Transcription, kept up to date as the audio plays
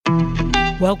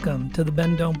Welcome to the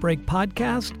Bend Don't Break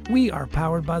podcast. We are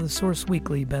powered by The Source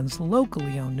Weekly, Bend's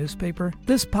locally owned newspaper.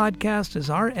 This podcast is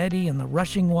our eddy in the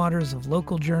rushing waters of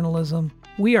local journalism.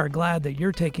 We are glad that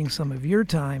you're taking some of your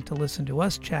time to listen to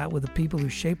us chat with the people who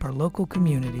shape our local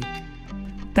community.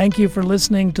 Thank you for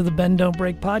listening to the Bend Don't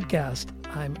Break podcast.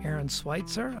 I'm Aaron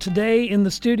Switzer. Today in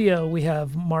the studio we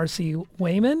have Marci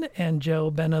Wayman and Joe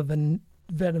Benevento.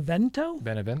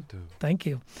 Benevento. Thank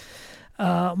you.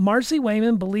 Marci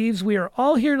Wayman believes we are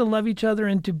all here to love each other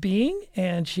into being,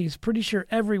 and she's pretty sure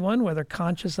everyone, whether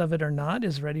conscious of it or not,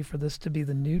 is ready for this to be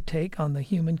the new take on the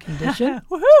human condition.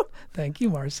 Woohoo! Thank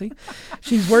you, Marci.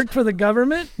 She's worked for the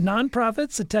government,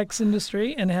 nonprofits, the tech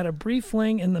industry, and had a brief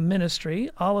fling in the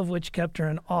ministry, all of which kept her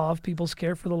in awe of people's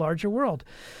care for the larger world.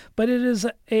 But it is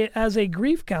as a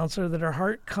grief counselor that her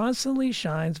heart constantly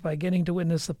shines by getting to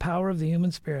witness the power of the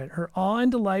human spirit. Her awe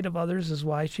and delight of others is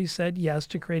why she said yes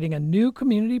to creating a new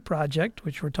community project,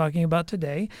 which we're talking about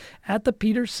today, at the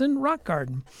Peterson Rock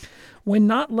Garden. When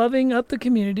not loving up the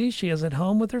community, she is at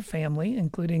home with her family,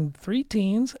 including 3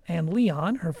 teens and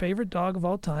Leon, her favorite dog of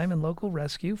all time and local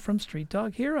rescue from Street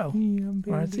Dog Hero.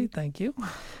 Marci, thank you.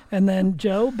 And then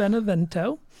Joe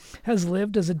Benevento has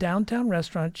lived as a downtown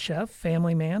restaurant chef,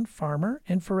 family man, farmer,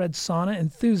 infrared sauna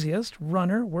enthusiast,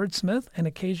 runner, wordsmith, and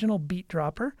occasional beat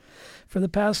dropper. For the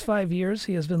past 5 years,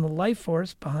 he has been the life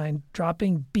force behind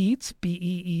Dropping Beets,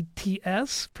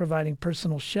 B-E-E-T-S, providing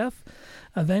personal chef,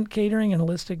 event catering, and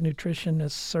holistic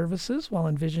nutritionist services while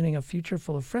envisioning a future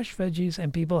full of fresh veggies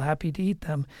and people happy to eat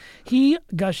them. He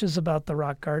gushes about the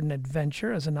Rock Garden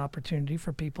adventure as an opportunity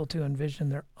for people to envision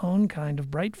their own kind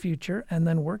of bright future and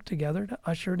then work together to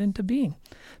usher it into being.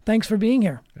 Thanks for being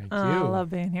here. Thank you. I love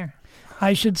being here.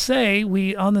 I should say,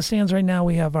 we on the stands right now,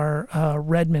 we have our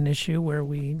Redmond issue where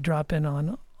we drop in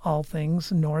on all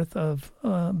things north of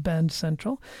Bend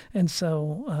Central. And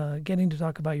so getting to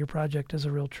talk about your project is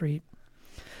a real treat.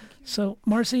 So,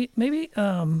 Marci, maybe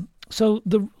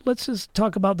let's just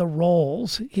talk about the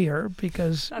roles here,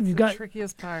 because That's you've the got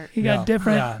trickiest part. you got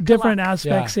different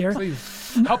aspects here.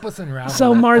 Please help us unravel.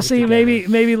 So, that Marci, together.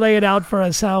 maybe lay it out for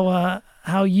us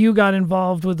how you got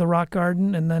involved with the Rock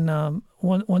Garden, and then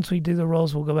once we do the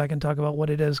roles, we'll go back and talk about what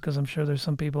it is, because I'm sure there's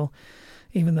some people,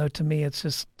 even though to me it's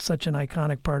just such an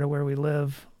iconic part of where we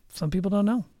live, some people don't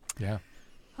know. Yeah.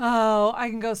 Oh, I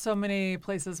can go so many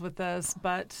places with this,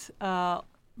 but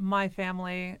my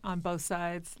family on both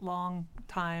sides, long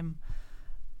time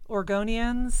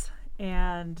Oregonians,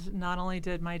 and not only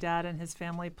did my dad and his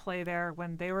family play there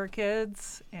when they were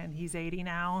kids, and he's 80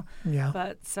 now,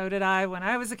 but so did I when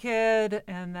I was a kid,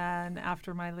 and then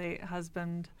after my late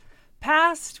husband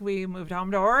passed, we moved home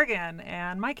to Oregon,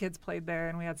 and my kids played there,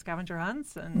 and we had scavenger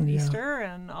hunts and Easter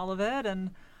and all of it,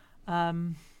 and I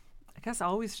guess I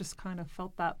always just kind of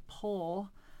felt that pull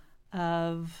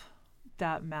of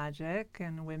that magic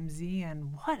and whimsy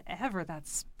and whatever that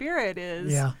spirit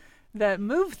is that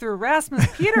moved through Rasmus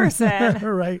Peterson.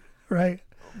 Right.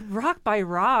 Rock by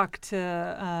rock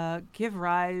to give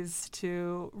rise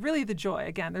to really the joy.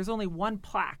 Again, there's only one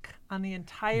plaque on the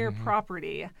entire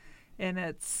property, and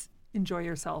it's enjoy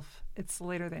yourself. It's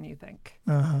later than you think.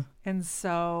 And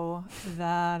so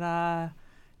that,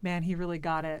 man, he really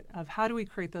got it of how do we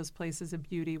create those places of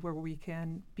beauty where we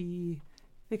can be,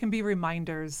 they can be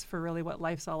reminders for really what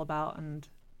life's all about, and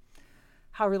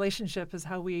how relationship is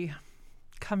how we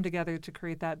come together to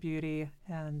create that beauty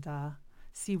and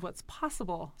see what's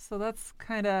possible. So that's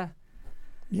kind of,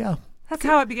 that's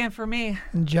how it began for me.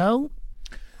 And Joe?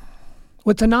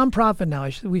 Well, it's a nonprofit now.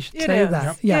 We should say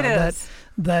that. Yep. It is.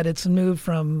 That it's moved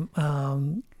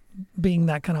from being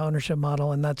that kind of ownership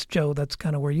model, and that's Joe. That's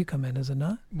kind of where you come in, is it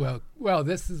not? Well,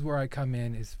 this is where I come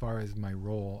in as far as my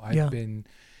role. I've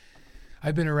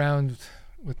been around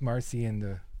with Marci in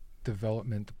the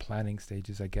development, the planning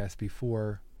stages, I guess,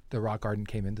 before the Rock Garden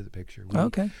came into the picture.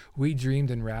 We dreamed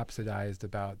and rhapsodized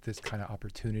about this kind of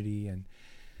opportunity and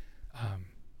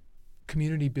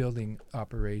community building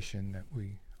operation that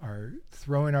we are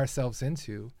throwing ourselves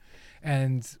into.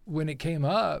 And when it came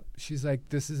up, she's like,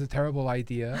 "This is a terrible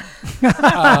idea.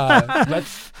 I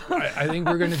think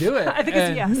we're going to do it." I think it's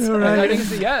a yes. Right. I think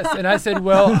it's a yes. And I said,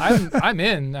 "Well, I'm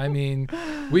in. I mean,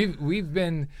 we've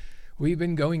been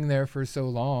going there for so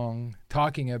long,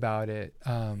 talking about it.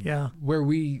 Where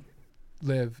we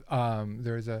live,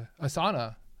 there's a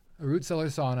sauna, a root cellar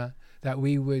sauna that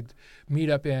we would meet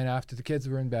up in after the kids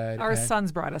were in bed. Our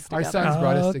sons brought us together. Our sons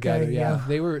brought us together. Yeah.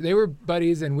 They were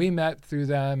buddies, and we met through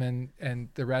them, and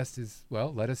the rest is,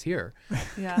 well, let us hear.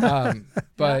 Yeah.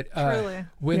 But truly.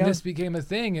 when this became a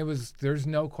thing, there's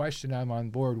no question I'm on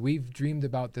board. We've dreamed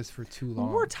about this for too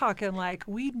long. We're talking like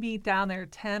we'd meet down there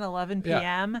 10, 11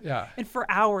 p.m. Yeah. And for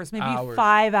hours, maybe Hours.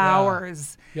 5 Yeah.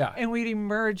 hours. Yeah. And we'd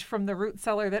emerge from the root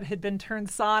cellar that had been turned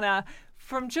sauna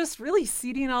from just really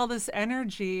seeding all this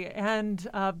energy. And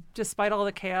despite all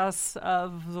the chaos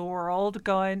of the world,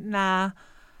 going, nah,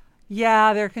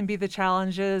 yeah, there can be the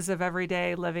challenges of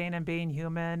everyday living and being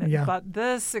human. Yeah. But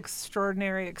this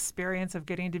extraordinary experience of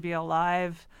getting to be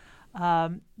alive,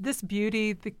 this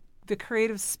beauty, the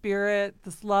creative spirit,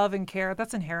 this love and care,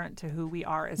 that's inherent to who we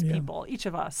are as people, each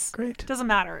of us. Great. Doesn't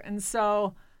matter. And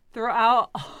so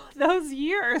throughout those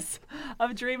years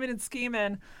of dreaming and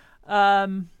scheming,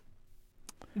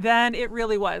 then it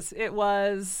really was. It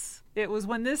was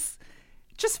when this,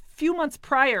 just a few months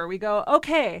prior, we go,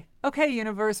 okay,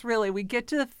 universe, really, we get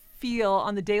to feel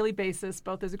on the daily basis,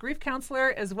 both as a grief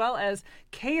counselor as well as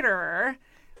caterer,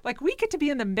 like we get to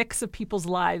be in the mix of people's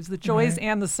lives, the joys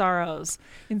and the sorrows.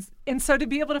 And so to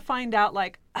be able to find out,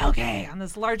 like, okay, on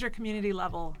this larger community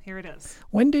level, here it is.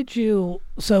 When did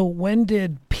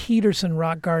Peterson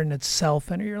Rock Garden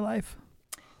itself enter your life?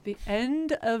 The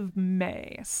end of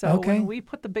May. So when we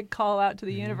put the big call out to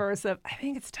the universe of, I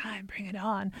think it's time, bring it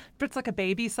on. But it's like a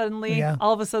baby suddenly,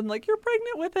 all of a sudden, like, you're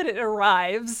pregnant with it. It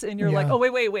arrives and you're like, oh,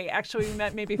 wait. Actually, we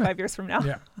met maybe 5 years from now.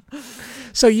 Yeah.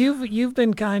 So you've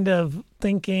been kind of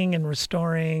thinking and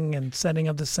restoring and setting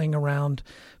up this thing around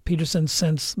Peterson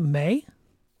since May?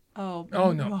 No.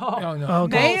 Okay.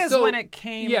 May is when it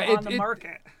came on the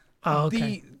market. Oh,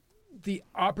 okay. The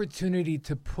opportunity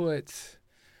to put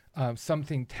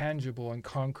something tangible and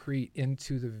concrete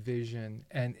into the vision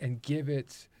and give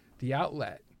it the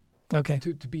outlet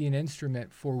to be an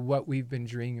instrument for what we've been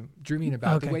dreaming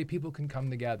about, the way people can come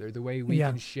together, the way we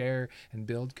can share and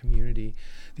build community.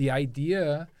 The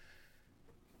idea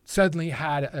suddenly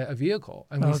had a vehicle,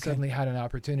 and we suddenly had an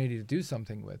opportunity to do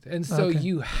something with it. And so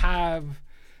you have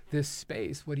this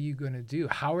space. What are you going to do?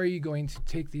 How are you going to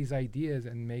take these ideas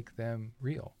and make them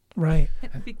real? Right.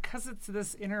 Because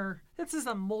this is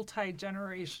a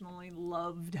multi-generationally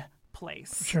loved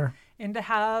place. Sure. And to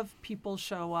have people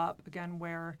show up, again,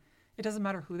 where it doesn't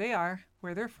matter who they are,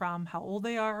 where they're from, how old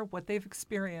they are, what they've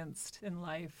experienced in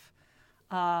life,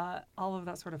 all of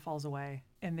that sort of falls away.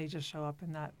 And they just show up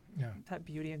in that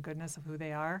beauty and goodness of who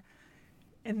they are.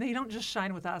 And they don't just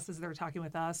shine with us as they're talking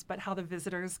with us, but how the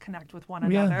visitors connect with one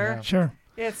another. Yeah, sure.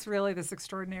 It's really this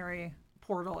extraordinary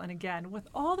portal. And again, with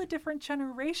all the different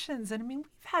generations, and I mean,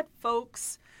 we've had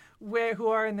folks who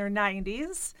are in their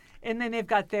 90s, and then they've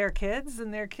got their kids,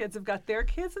 and their kids have got their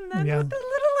kids, and then with the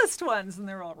littlest ones, and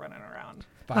they're all running around.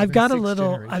 I've got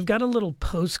a little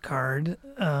postcard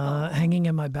hanging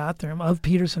in my bathroom of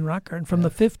Peterson Rock Garden from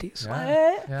the 50s.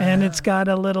 And it's got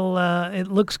a little it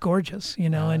looks gorgeous,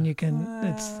 and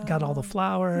it's got all the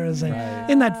flowers and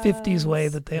in that 50s way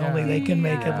that they can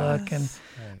make it look. And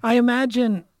I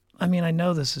imagine, I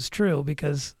know this is true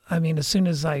because, as soon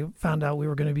as I found out we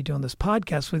were going to be doing this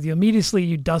podcast with you, immediately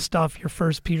you dust off your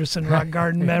first Peterson Rock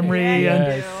Garden memory.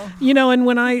 And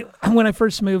when I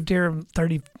first moved here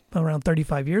around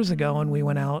 35 years ago, and we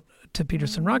went out to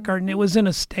Peterson Rock Garden, it was in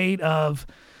a state of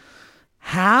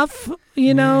half,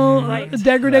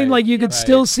 degradation. Like you could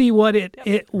still see what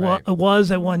it was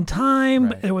at one time,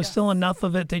 but there was still enough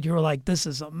of it that you were like, this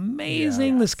is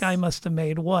amazing. This guy must have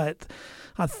made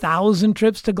 1,000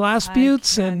 trips to Glass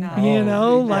Buttes, and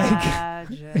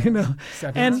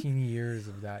 17 years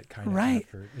of that kind of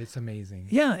effort. It's amazing.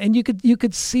 Yeah, and you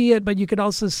could see it, but you could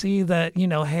also see that,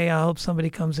 hey, I hope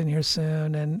somebody comes in here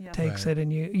soon and takes it.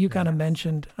 And you kind of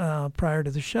mentioned prior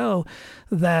to the show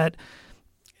that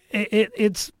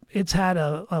it's had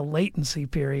a latency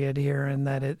period here, and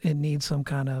that it needs some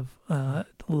kind of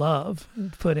love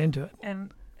put into it.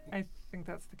 And I think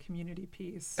that's the community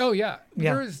piece. Oh yeah.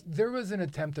 There was an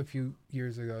attempt a few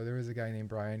years ago. There was a guy named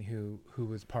Brian who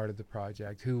was part of the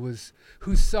project, who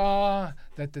saw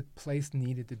that the place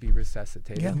needed to be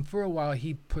resuscitated. And for a while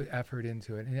he put effort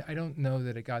into it. And I don't know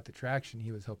that it got the traction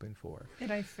he was hoping for.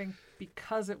 And I think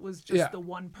because it was just the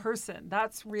one person,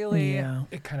 that's really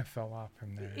it kind of fell off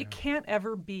from there. It can't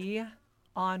ever be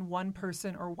on one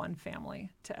person or one family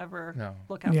to ever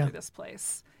look after this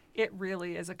place. It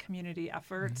really is a community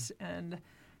effort. And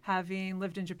having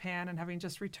lived in Japan and having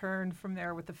just returned from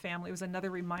there with the family, it was another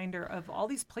reminder of all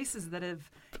these places that have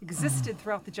existed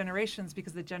throughout the generations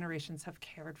because the generations have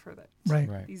cared for it. Right.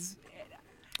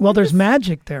 Well, there's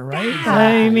magic there, right? Exactly,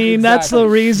 I mean, that's the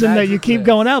reason that you Magic keep there.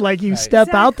 going out. Like you step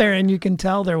out Exactly. there and you can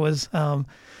tell there was,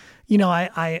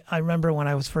 I remember when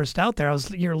I was first out there,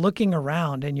 you're looking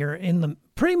around and you're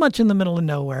pretty much in the middle of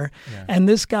nowhere. Yeah. And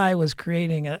this guy was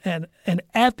creating an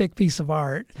epic piece of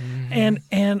art. Mm-hmm.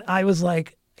 And I was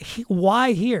like,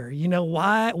 why here?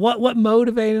 Why? What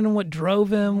motivated him? What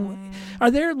drove him?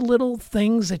 Are there little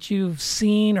things that you've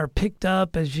seen or picked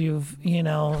up as you've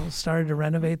started to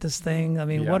renovate this thing? I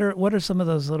mean, Yeah. what are some of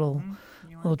those little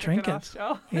little Kick it trinkets?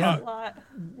 off, Joe? Yeah. A lot.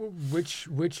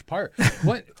 Which part?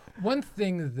 One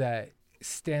thing that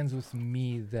stands with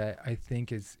me that I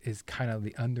think is kind of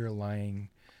the underlying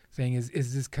thing is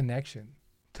this connection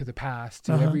to the past,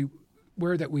 to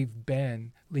everywhere that we've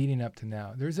been leading up to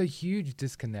now. There's a huge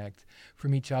disconnect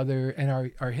from each other and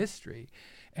our history.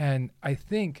 And I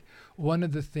think one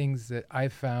of the things that I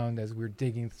found as we're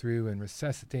digging through and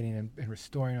resuscitating and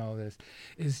restoring all this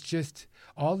is just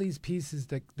all these pieces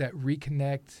that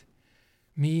reconnect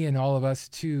me and all of us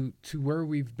to where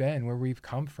we've been, where we've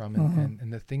come from,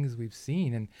 and the things we've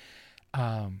seen.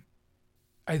 And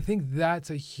I think that's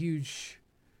a huge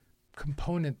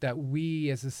component that we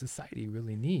as a society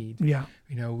really need. Yeah.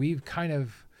 We've kind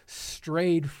of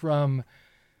strayed from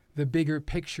the bigger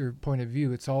picture point of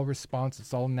view. It's all response,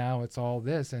 it's all now, it's all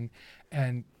this,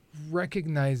 and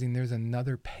recognizing there's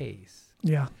another pace.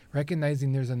 Yeah.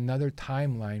 Recognizing there's another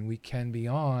timeline we can be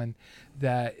on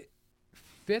that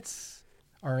fits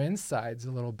our insides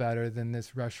a little better than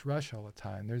this rush all the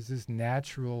time. There's this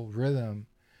natural rhythm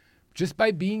just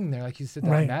by being there, like you said, that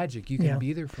Right. magic. You can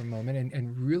be there for a moment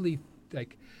and really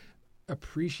like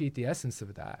appreciate the essence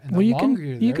of that. And Well, the you can- longer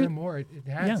you're you there, can- the more it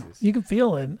Yeah, enhances. you can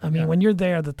feel it. I mean, Yeah. when you're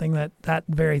there, the thing that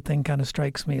very thing kind of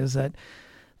strikes me is that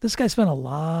this guy spent a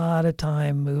lot of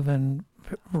time moving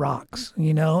rocks,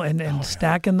 and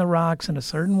stacking the rocks in a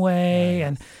certain way. Right,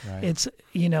 And right. it's,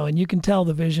 and you can tell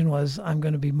the vision was, I'm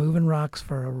going to be moving rocks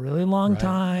for a really long Right,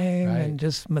 time right. and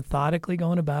just methodically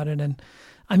going about it. And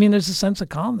I mean, there's a sense of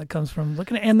calm that comes from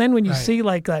looking at, and then when you Right. see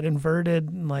like that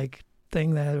inverted, like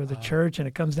thing there with the church and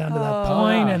it comes down to that Oh,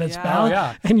 point yeah. and it's Yeah.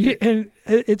 balanced, Oh, and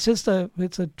it's just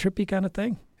it's a trippy kind of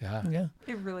thing. Yeah. Yeah.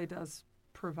 It really does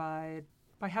provide,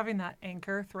 by having that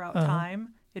anchor throughout Uh-huh.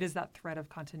 time, it is that thread of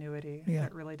continuity Yeah.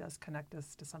 that really does connect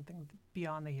us to something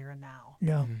beyond the here and now.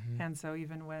 Yeah. Mm-hmm. And so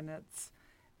even when it's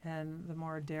in the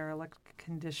more derelict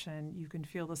condition, you can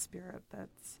feel the spirit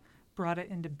that's brought it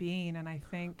into being. And I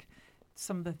think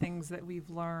some of the things that we've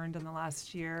learned in the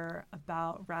last year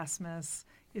about Rasmus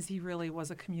is he really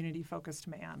was a community-focused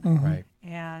man. Right.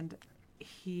 And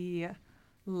he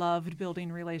loved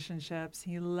building relationships.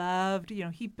 He loved,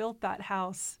 he built that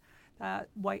house, that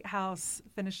White House,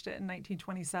 finished it in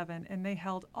 1927, and they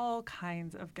held all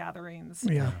kinds of gatherings.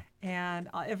 Yeah. And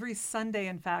every Sunday,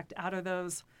 in fact, out of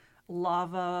those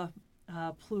lava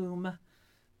plume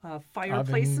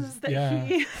fireplaces Ovens, that yeah.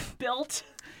 he built,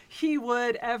 he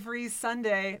would every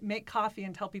Sunday make coffee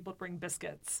and tell people to bring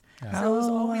biscuits. Yeah. So it was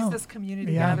Oh, always wow. this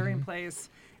community Yeah. gathering place.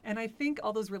 And I think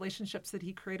all those relationships that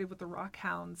he created with the Rock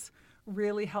Hounds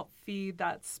really helped feed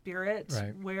that spirit.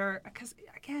 Right. Where, because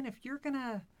again, if you're going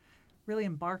to really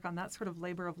embark on that sort of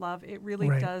labor of love, it really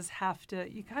Right. does have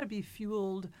to, you got to be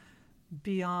fueled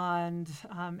beyond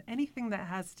anything that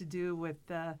has to do with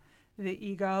the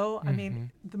ego. I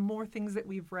mean, the more things that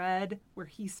we've read where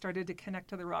he started to connect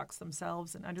to the rocks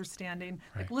themselves and understanding,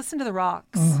 like Right. listen to the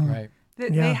rocks. Right. Yeah.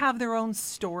 They have their own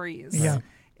stories. Yeah.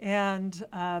 And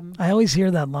I always hear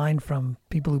that line from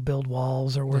people who build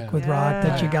walls or work Yeah. with rock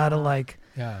that you Yeah. gotta like,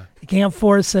 Yeah. you can't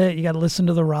force it. You got to listen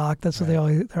to the rock. That's what they're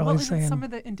well, always in saying. some of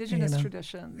the indigenous you know.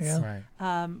 traditions, Yeah.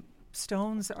 Right.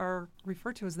 stones are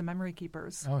referred to as the memory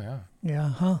keepers, Oh, yeah. Yeah.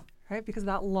 Huh. right? Because of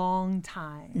that long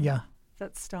time Yeah.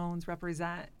 that stones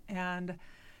represent. And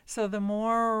so the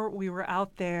more we were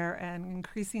out there and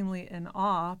increasingly in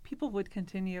awe, people would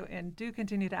continue and do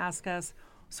continue to ask us,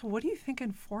 so what do you think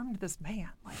informed this man?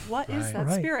 Like, what is Right. that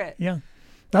Right. spirit? Yeah.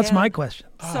 That's And my question.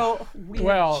 So we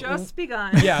Well, have just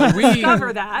begun Yeah, we to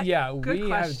discover that. Yeah, Good we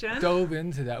question. have dove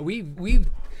into that. We've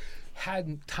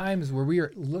had times where we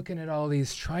are looking at all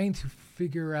these, trying to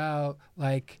figure out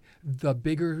like the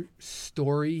bigger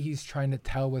story he's trying to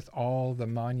tell with all the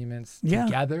monuments Yeah,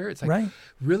 together. It's like right.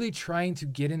 really trying to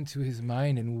get into his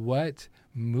mind and what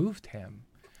moved him.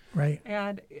 Right.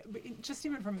 And just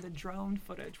even from the drone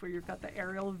footage where you've got the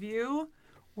aerial view,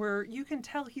 where you can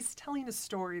tell he's telling a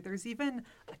story. There's even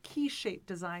a key-shaped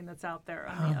design that's out there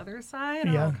on the other side.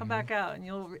 And Yeah. I'll come back out and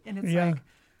it's Yeah. like,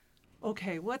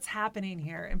 okay, what's happening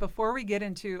here? And before we get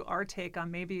into our take on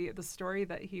maybe the story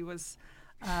that he was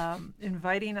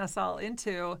inviting us all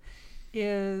into,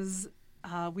 is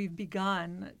we've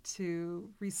begun to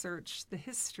research the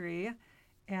history.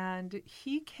 And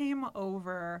he came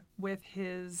over with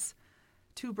his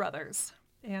 2 brothers,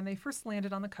 and they first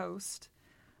landed on the coast.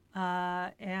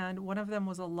 And one of them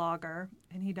was a logger,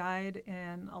 and he died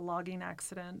in a logging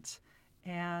accident.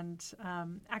 And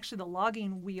actually, the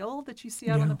logging wheel that you see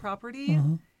out on the property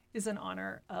is in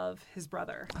honor of his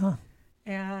brother. Huh.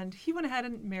 And he went ahead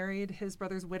and married his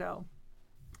brother's widow.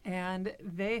 And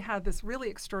they had this really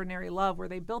extraordinary love where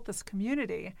they built this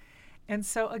community. And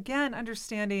so, again,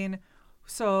 understanding,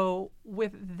 so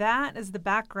with that as the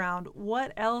background,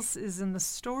 what else is in the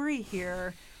story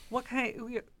here?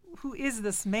 Who is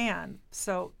this man?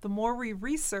 So the more we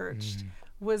researched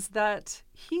was that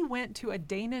he went to a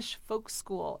Danish folk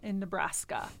school in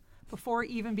Nebraska before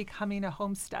even becoming a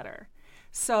homesteader.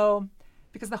 So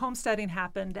because the homesteading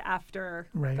happened after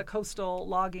the coastal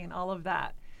logging, all of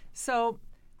that. So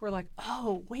we're like,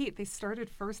 oh, wait, they started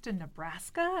first in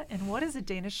Nebraska? And what is a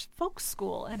Danish folk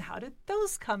school? And how did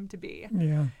those come to be?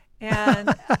 Yeah.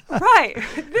 And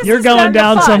you're going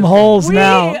down some holes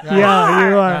now. Yeah,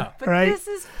 you are. But right. this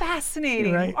is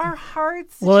fascinating. Right. Our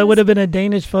hearts. Well, it would have been a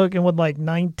Danish folk in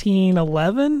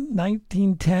 1911,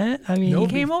 1910. I mean, he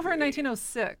came over in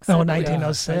 1906. Oh,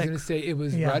 1906. I was going to say it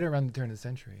was right around the turn of the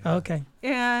century. Okay.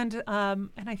 And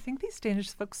I think these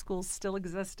Danish folk schools still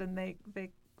exist, and they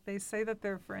say that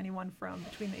they're for anyone from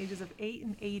between the ages of 8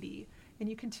 and 80, and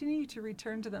you continue to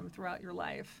return to them throughout your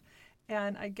life.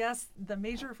 And I guess the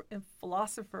major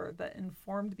philosopher that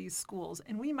informed these schools,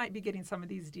 and we might be getting some of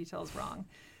these details wrong,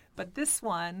 but this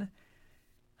one,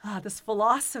 this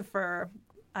philosopher,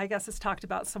 I guess, is talked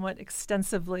about somewhat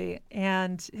extensively.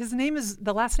 And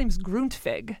the last name is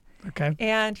Grundtvig. Okay.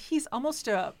 And he's almost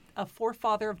a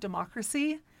forefather of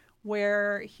democracy,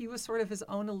 where he was sort of his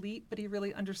own elite, but he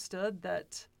really understood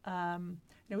that,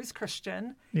 he's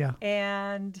Christian. Yeah.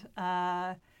 And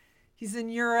he's in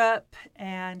Europe,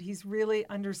 and he's really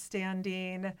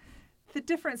understanding the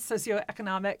different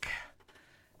socioeconomic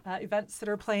events that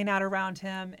are playing out around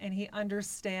him. And he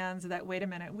understands that, wait a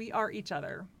minute, we are each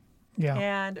other. Yeah.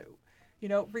 And,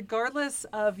 regardless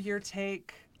of your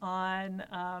take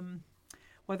on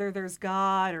whether there's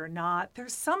God or not,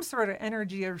 there's some sort of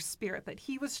energy or spirit that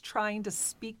he was trying to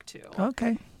speak to.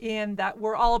 Okay. In that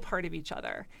we're all a part of each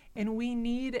other. And we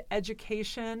need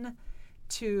education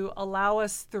to allow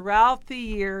us throughout the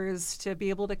years to be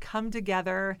able to come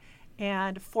together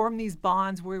and form these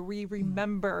bonds where we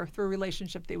remember through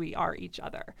relationship that we are each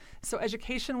other. So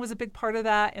education was a big part of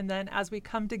that. And then as we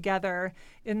come together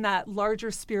in that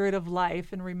larger spirit of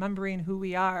life and remembering who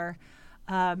we are,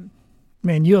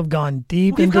 man, you have gone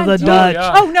deep into the Dutch.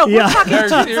 Oh, no, we're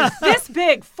talking this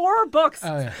big, 4 books, 2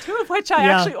 of which I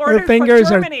actually ordered from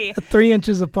Germany. Are 3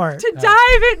 inches apart. To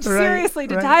dive in, seriously,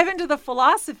 dive into the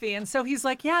philosophy. And so he's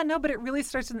like, but it really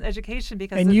starts in education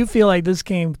because... And you feel like this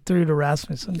came through to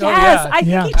Rasmussen. Yes, I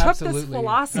think he took this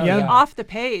philosophy off the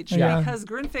page because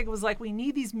Grundtvig was like, we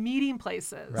need these meeting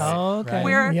places. Right. Oh, okay.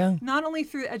 Where not only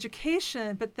through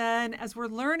education, but then as we're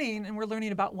learning, and we're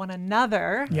learning about one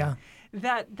another... Yeah.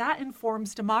 That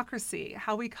informs democracy,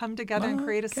 how we come together and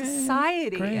create a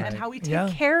society and how we take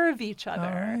care of each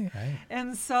other. Right.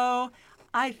 And so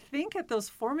I think at those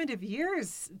formative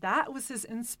years, that was his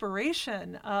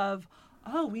inspiration of,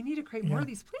 we need to create more of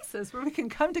these places where we can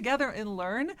come together and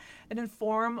learn and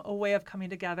inform a way of coming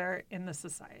together in the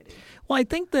society. Well, I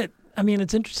think that,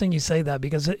 it's interesting you say that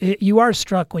because you are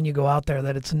struck when you go out there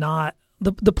that it's not,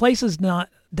 the place is not,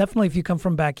 definitely if you come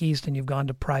from back east and you've gone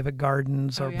to private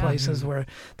gardens or places where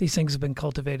these things have been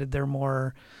cultivated, they're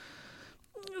more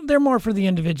for the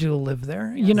individual who live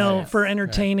there, for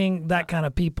entertaining that kind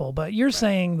of people. But you're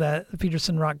saying that the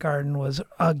Peterson Rock Garden was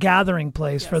a gathering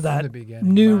place for that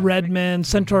new Redmond,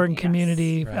 Centaurian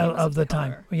community of the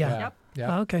time. Yeah.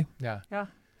 Yeah. Okay. Yeah.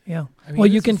 Yeah. Well,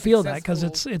 you can feel that because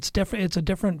it's different. It's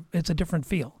a different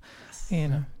feel.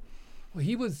 Yes. Well,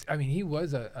 he was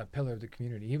a pillar of the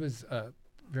community. He was a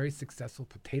very successful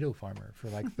potato farmer for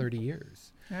like 30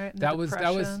 years. Right.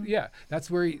 That's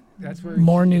where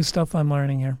more new stuff I'm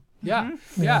learning here. Yeah.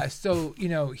 Mm-hmm. Yeah. So,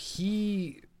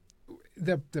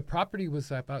 the property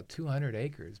was about 200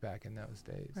 acres back in those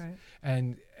days. Right.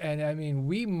 And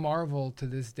we marvel to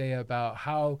this day about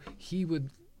how he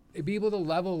would be able to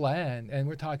level land, and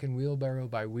we're talking wheelbarrow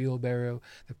by wheelbarrow,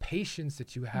 the patience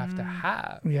that you have to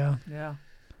have. Yeah. Yeah.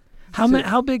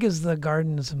 How big is the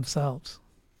gardens themselves?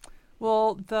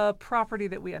 Well, the property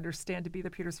that we understand to be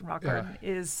the Peterson Rock Garden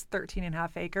is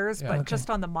 13.5 acres, but just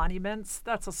on the monuments,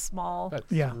 that's a small,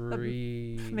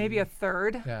 maybe maybe a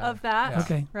third of that.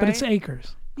 Okay, right? but it's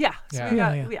acres. Yeah. So Yeah. we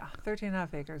got Yeah. 13 and a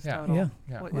half acres Yeah. total.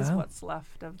 Yeah. Is Wow. what's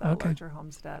left of that larger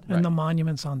homestead. And the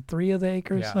monument's on 3 of the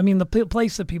acres. Yeah. I mean, the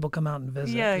place that people come out and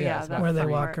visit. Yeah. it's That's where they the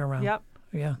walk part. around. Yep.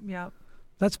 Yeah.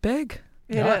 That's big.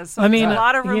 It Yeah. is. So I mean, there's a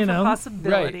lot of room you for know.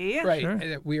 possibility. Right. Sure.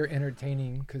 And we are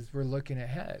entertaining because we're looking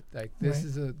ahead. Like this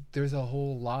Right. there's a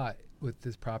whole lot with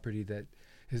this property that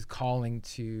is calling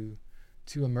to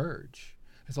emerge.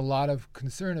 There's a lot of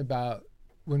concern about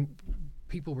when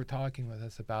people were talking with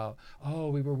us about,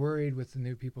 we were worried with the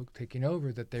new people taking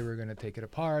over that they were going to take it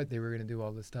apart, they were going to do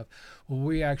all this stuff. Well,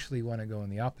 we actually want to go in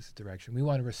the opposite direction. We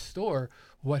want to restore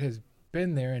what has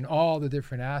been there in all the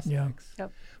different aspects.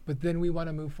 Yep. But then we want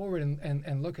to move forward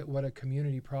and look at what a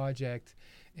community project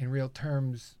in real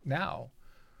terms now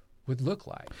would look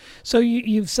like. So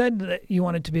you've said that you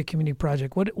want it to be a community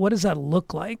project. What does that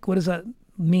look like? What does that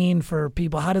mean for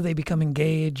people? How do they become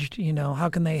engaged? How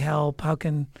can they help?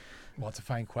 Well, it's a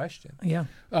fine question. Yeah.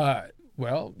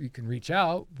 Well, you can reach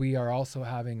out. We are also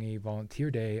having a volunteer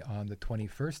day on the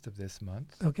 21st of this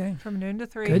month. Okay. From noon to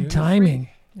 3. Good timing.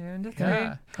 Noon to 3.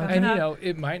 Yeah. Coming And, up.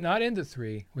 it might not end at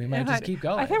 3. We might just keep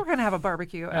going. I think we're going to have a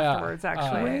barbecue afterwards,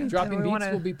 actually. Dropping And we Beats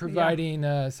wanna- will be providing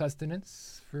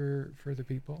sustenance for the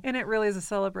people. And it really is a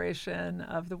celebration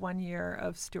of the 1 year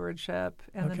of stewardship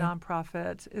and the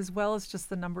nonprofit, as well as just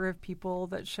the number of people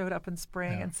that showed up in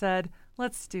spring and said,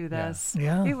 let's do this.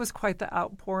 Yeah. It was quite the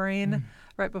outpouring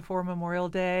right before Memorial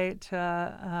Day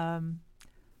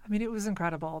it was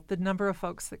incredible. The number of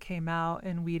folks that came out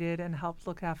and weeded and helped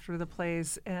look after the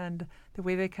place and the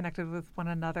way they connected with one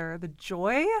another, the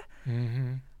joy.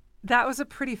 Mm-hmm. That was a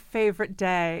pretty favorite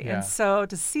day. Yeah. And so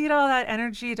to see all that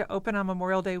energy to open on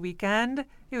Memorial Day weekend,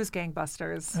 it was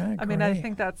gangbusters. I Great.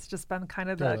 think that's just been kind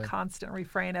of Totally. the constant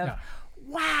refrain of,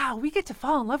 wow, we get to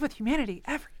fall in love with humanity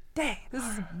every day. This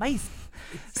is amazing.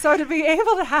 So to be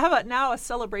able to have a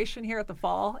celebration here at the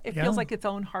fall, it feels like its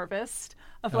own harvest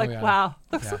of wow,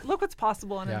 look what's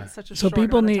so in such a short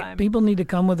people amount of need time. people need to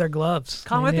come with their gloves.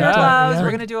 Come with They your need to- gloves. yeah. We're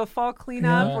going to do a fall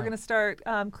cleanup. Yeah. We're going to start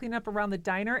cleaning up around the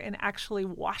diner and actually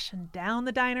washing down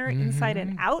the diner inside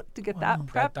and out to get that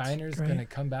prepped. That diner's Great. going to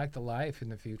come back to life in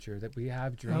the future. That we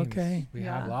have dreams. Okay. We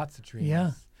have lots of dreams.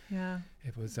 Yeah. Yeah.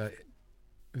 It was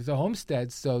a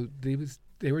homestead, so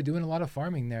they were doing a lot of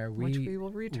farming there. Which we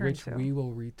will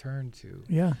return to.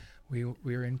 Yeah.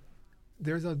 We're in.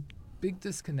 There's a big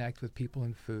disconnect with people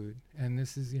and food, and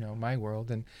this is my world,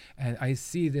 and I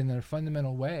see that in a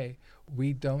fundamental way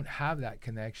we don't have that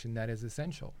connection that is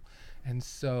essential, and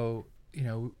so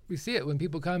we see it when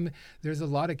people come. There's a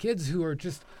lot of kids who are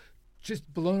just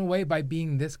blown away by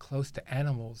being this close to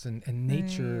animals and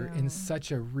nature in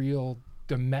such a real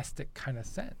domestic kind of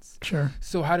sense. Sure.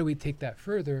 So how do we take that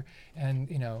further and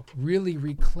really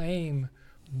reclaim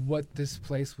what this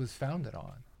place was founded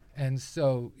on? And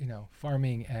so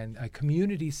farming and a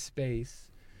community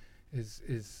space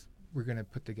is we're going to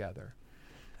put together.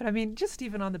 But just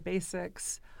even on the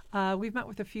basics, we've met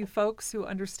with a few folks who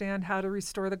understand how to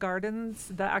restore the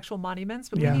gardens, the actual monuments,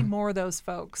 but we need more of those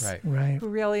folks Right. who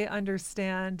really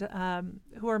understand,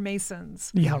 who are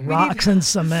masons. Yeah, rocks and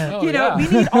cement. We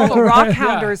need all the rock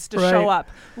hounders to show Right. up.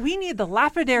 We need the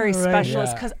lapidary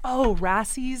specialists because,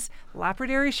 Rassie's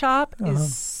lapidary shop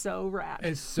is so rad.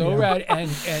 It's so rad,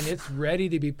 and it's ready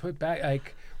to be put back.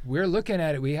 Like, we're looking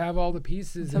at it. We have all the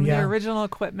pieces. Some of the original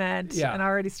equipment and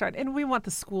already started. And we want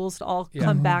the schools to all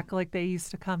come back like they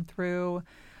used to come through.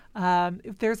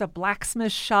 If there's a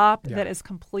blacksmith shop that is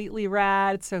completely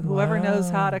rad, so whoever knows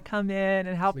how to come in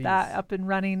and help that up and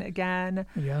running again.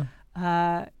 Yeah.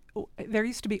 There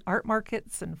used to be art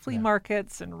markets and flea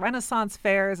markets and Renaissance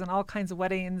fairs and all kinds of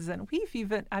weddings. And we've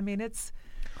even, it's...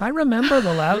 I remember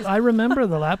the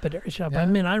lapidary shop. I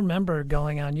remember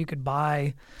going on. You could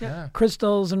buy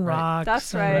crystals and rocks.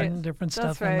 That's right. And different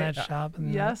stuff in that shop.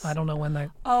 And I don't know when they.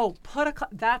 Oh,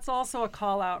 that's also a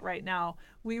call out right now.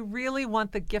 We really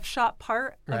want the gift shop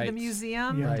part of the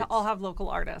museum to all have local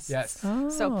artists. Yes.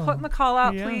 So put in the call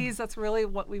out, please. That's really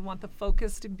what we want the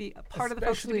focus to be. A part of the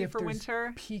focus to be if for there's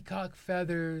winter. Peacock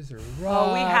feathers or rocks.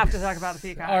 Oh, we have to talk about the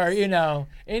peacocks. Or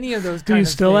any of those. Do you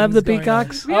still have the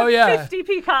peacocks? We have 50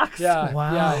 peacocks. Yeah.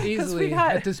 Wow. Yeah. Easily.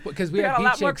 Because we have got a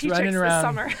lot more peach chicks running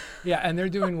around. This summer. Yeah, and they're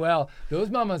doing well. Those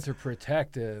mamas are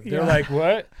protective. They're like,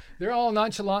 what? They're all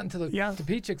nonchalant until the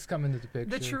peach chicks come into the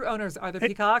picture. The true owners are the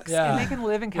peacocks, and they can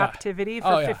live in captivity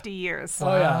for 50 years. Oh,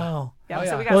 yeah. Wow.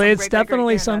 So we got Well, some it's great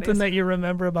definitely great something that you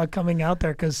remember about coming out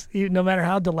there because no matter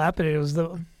how dilapidated it was,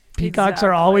 the peacocks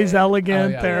are always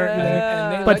elegant. And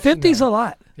they but 50's a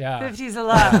lot. Yeah. 50's a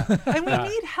lot. And we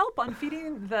need help on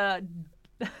feeding the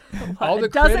all the a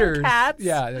dozen critters. cats.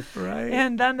 Yeah, that's Right.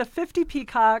 And then the 50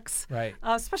 peacocks, right.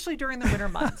 Especially during the winter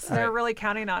months. They're Right. really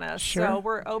counting on us. Sure. So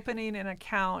we're opening an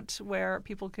account where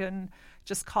people can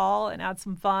just call and add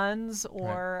some funds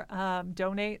or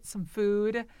donate some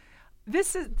food.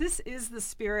 This is the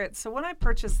spirit. So when I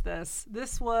purchased this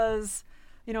was,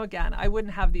 again, I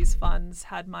wouldn't have these funds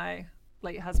had my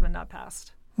late husband not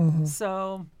passed. Mm-hmm.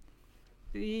 So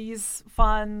these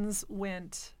funds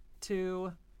went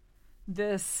to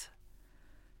this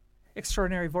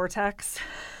extraordinary vortex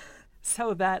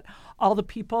so that all the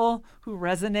people who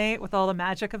resonate with all the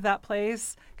magic of that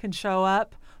place can show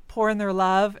up, pour in their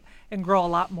love, and grow a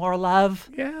lot more love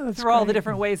Yeah, that's through all the great.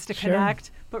 different ways to Sure.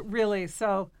 connect. But really,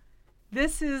 so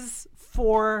this is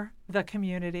for the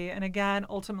community. And again,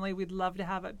 ultimately, we'd love to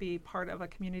have it be part of a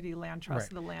community land trust. Right.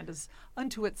 So the land is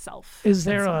unto itself. Is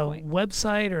at there some a point.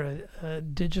 website or a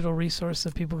digital resource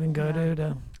that people can go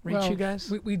to reach Well, you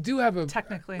guys? We do have a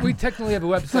Technically. We technically have a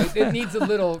website. It needs a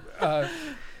little.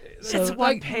 It's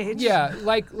one page. Yeah,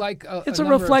 like it's a a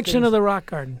number reflection of things. the rock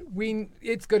garden.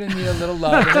 It's going to need a little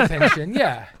love and attention.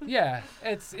 Yeah.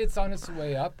 It's on its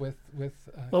way up with.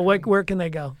 Well, where can they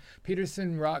go?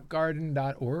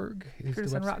 PetersonRockGarden.org is the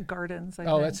Peterson website. Rock Gardens. I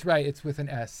Oh, think. that's right. It's with an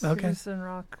S. Okay.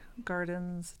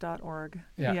 PetersonRockGardens.org.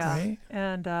 Yeah. Right.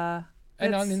 And And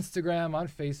on it's Instagram, on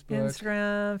Facebook.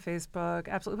 Facebook,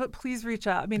 absolutely. But please reach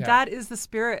out. I mean, Yeah. that is the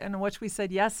spirit in which we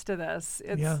said yes to this.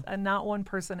 It's Yeah. not one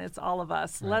person; it's all of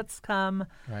us. Right. Let's come.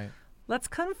 Right. Let's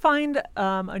kind of find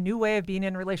a new way of being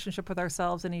in relationship with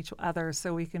ourselves and each other,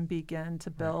 so we can begin to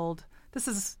build. This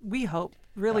is, we hope,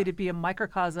 really to be a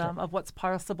microcosm of what's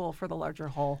possible for the larger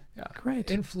whole. Yeah.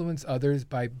 Great. Influence others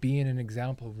by being an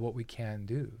example of what we can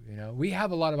do. We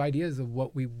have a lot of ideas of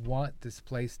what we want this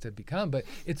place to become, but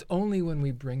it's only when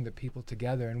we bring the people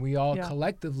together and we all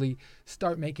collectively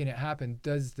start making it happen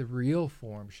does the real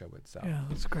form show itself. Yeah,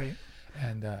 that's great.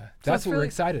 And that's it's what we're really-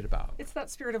 excited about. It's that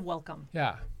spirit of welcome,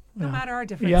 Yeah. no Yeah. matter our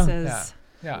differences. Yeah.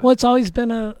 Yeah. Well, it's always been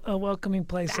a welcoming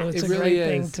place, so it's It a really great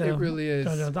thing is. to. It really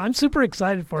is. I'm super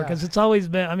excited for it because Yeah. it's always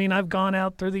been. I mean, I've gone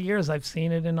out through the years. I've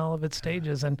seen it in all of its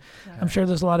stages, and I'm sure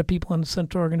there's a lot of people in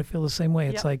Central are going to feel the same way.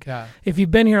 It's Yep. like Yeah. if you've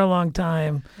been here a long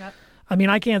time. Yep. I mean,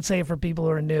 I can't say for people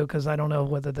who are new because I don't know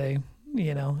whether they,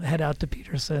 head out to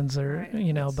Peterson's or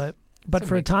Right. but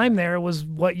for a time there, it was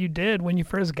what you did when you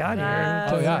first got here.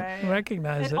 That's Oh, yeah. right.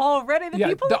 Recognize And it. already the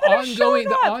people the that have ongoing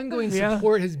showed up. ongoing Yeah.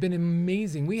 support has been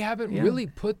amazing. We haven't Yeah. really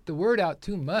put the word out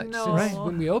too much No. since Right.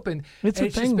 when we opened. It's and a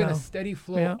it's thing, just been though. a steady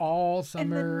flow Yeah. all And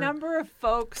summer. the number of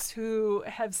folks who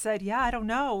have said, yeah, I don't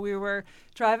know. We were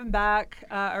driving back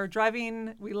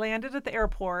we landed at the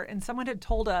airport and someone had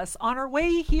told us on our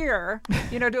way here,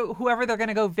 to whoever they're going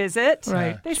to go visit.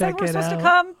 Right. They said Check we're it supposed to out.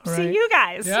 come see Right. you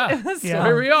guys. Yeah. So So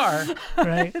here we are.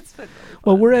 Right. It's been really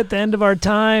Well, we're at the end of our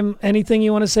time. Anything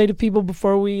you want to say to people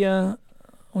before we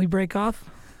break off?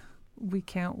 we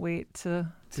can't wait to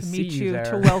see meet you you, there.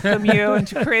 to welcome you, and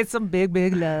to create some big,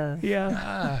 big love. Yeah.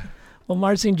 Ah. Well,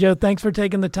 Marci and Joe, thanks for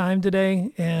taking the time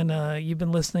today. And you've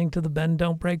been listening to the Bend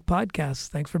Don't Break podcast.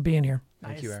 Thanks for being here.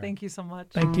 Thank you, Aaron. Thank you so much.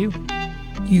 Thank you.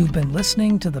 You've been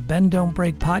listening to the Bend Don't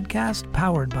Break podcast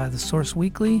powered by The Source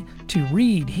Weekly. To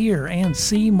read, hear, and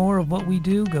see more of what we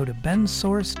do, go to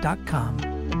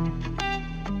bensource.com.